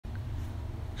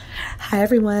Hi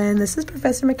everyone, this is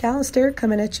Professor McAllister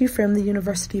coming at you from the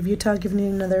University of Utah, giving you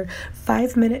another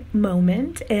 5-minute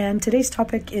moment. And today's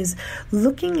topic is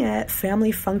looking at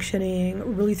family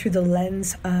functioning really through the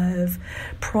lens of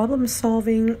problem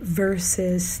solving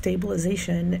versus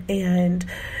stabilization. And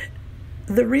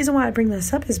the reason why I bring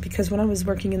this up is because when I was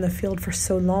working in the field for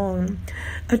so long,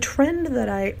 a trend that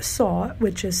I saw,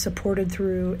 which is supported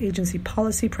through agency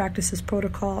policy, practices,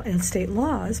 protocol, and state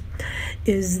laws,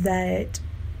 is that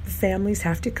families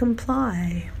have to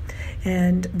comply.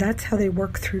 And that's how they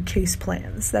work through case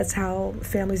plans. That's how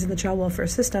families in the child welfare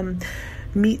system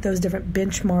meet those different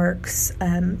benchmarks,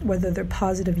 whether they're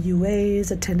positive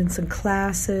UAs, attendance in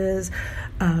classes,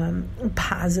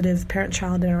 positive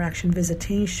parent-child interaction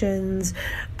visitations,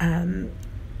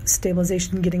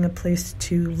 stabilization, getting a place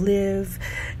to live.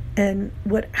 And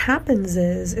what happens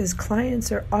is clients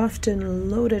are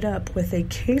often loaded up with a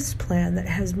case plan that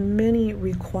has many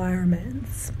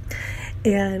requirements.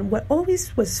 And what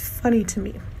always was funny to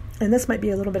me, and this might be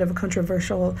a little bit of a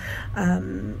controversial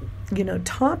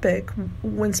topic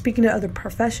when speaking to other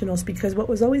professionals, because what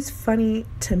was always funny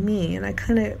to me, and I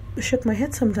kind of shook my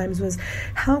head sometimes, was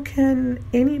how can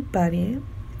anybody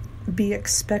be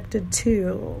expected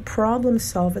to problem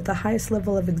solve at the highest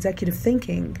level of executive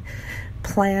thinking,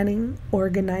 planning,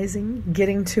 organizing,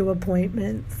 getting to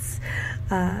appointments,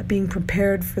 being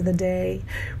prepared for the day,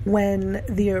 when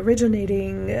the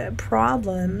originating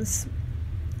problems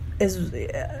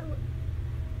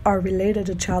are related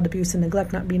to child abuse and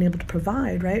neglect, not being able to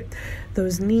provide, right,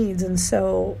 those needs. And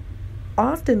so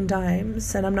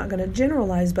oftentimes, and I'm not going to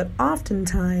generalize, but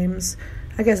oftentimes,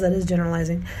 I guess that is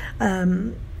generalizing,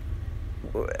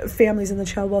 families in the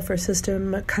child welfare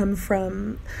system come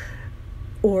from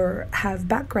or have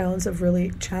backgrounds of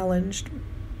really challenged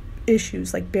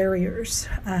issues like barriers,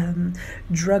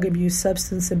 drug abuse,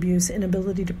 substance abuse,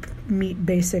 inability to meet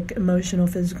basic emotional,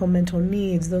 physical, mental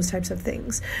needs, those types of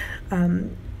things,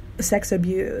 sex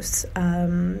abuse.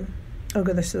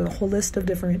 There's a whole list of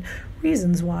different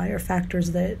reasons why, or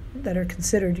factors that are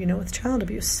considered, with child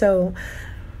abuse. So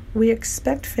we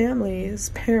expect families,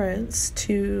 parents,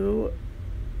 to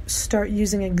start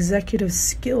using executive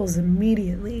skills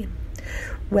immediately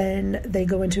when they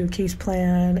go into a case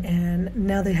plan, and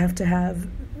now they have to have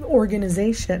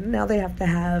organization. Now they have to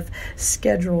have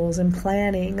schedules and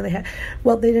planning. They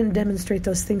didn't demonstrate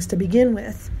those things to begin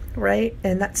with, right?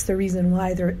 And that's the reason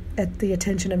why they're at the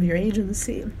attention of your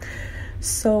agency.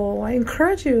 So I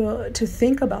encourage you to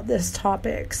think about this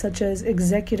topic, such as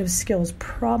executive skills,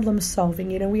 problem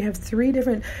solving. We have 3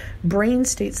 different brain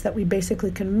states that we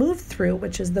basically can move through,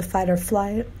 which is the fight or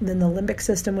flight, then the limbic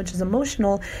system, which is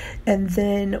emotional. And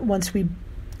then once we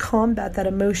combat that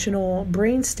emotional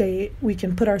brain state, we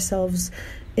can put ourselves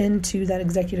into that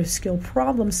executive skill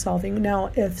problem solving. Now,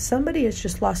 if somebody has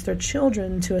just lost their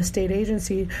children to a state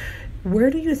agency,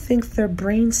 where do you think their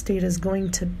brain state is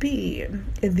going to be?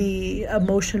 The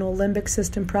emotional limbic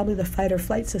system, probably the fight or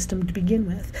flight system to begin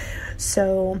with.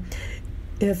 So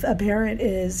if a parent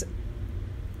is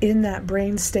in that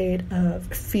brain state of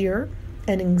fear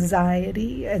and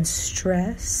anxiety and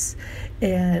stress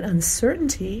and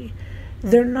uncertainty,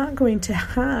 they're not going to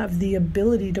have the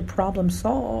ability to problem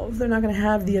solve. They're not going to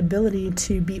have the ability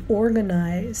to be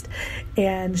organized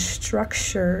and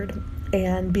structured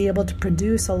and be able to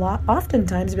produce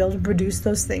oftentimes be able to produce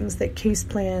those things that case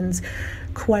plans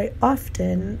quite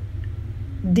often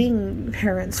ding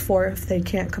parents for if they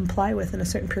can't comply with in a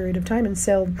certain period of time. And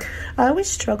so I always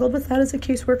struggled with that as a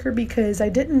caseworker, because I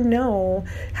didn't know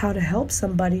how to help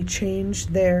somebody change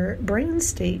their brain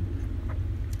state,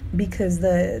 because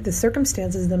the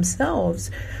circumstances themselves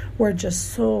were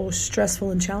just so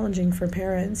stressful and challenging for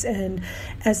parents. And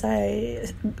as I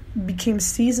became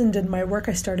seasoned in my work,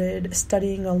 I started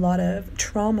studying a lot of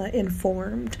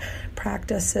trauma-informed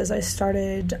practices. I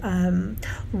started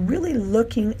really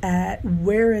looking at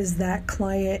where is that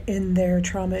client in their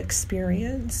trauma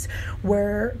experience?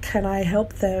 Where can I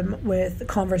help them with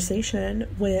conversation,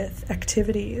 with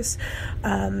activities?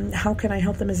 How can I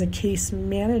help them as a case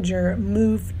manager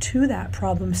move to that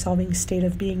problem-solving state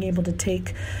of being able to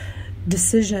take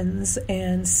decisions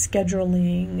and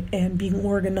scheduling and being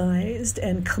organized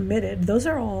and committed? Those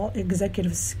are all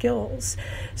executive skills.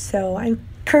 So I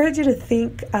encourage you to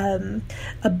think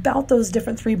about those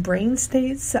different 3 brain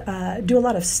states. Do a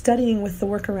lot of studying with the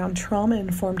work around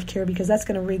trauma-informed care, because that's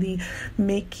going to really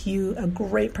make you a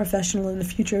great professional in the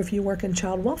future if you work in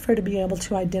child welfare, to be able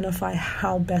to identify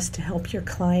how best to help your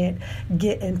client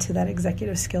get into that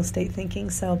executive skill state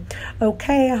thinking. So,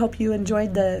 okay, I hope you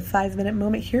enjoyed the 5-minute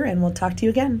moment here, and we'll talk to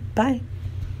you again. Bye.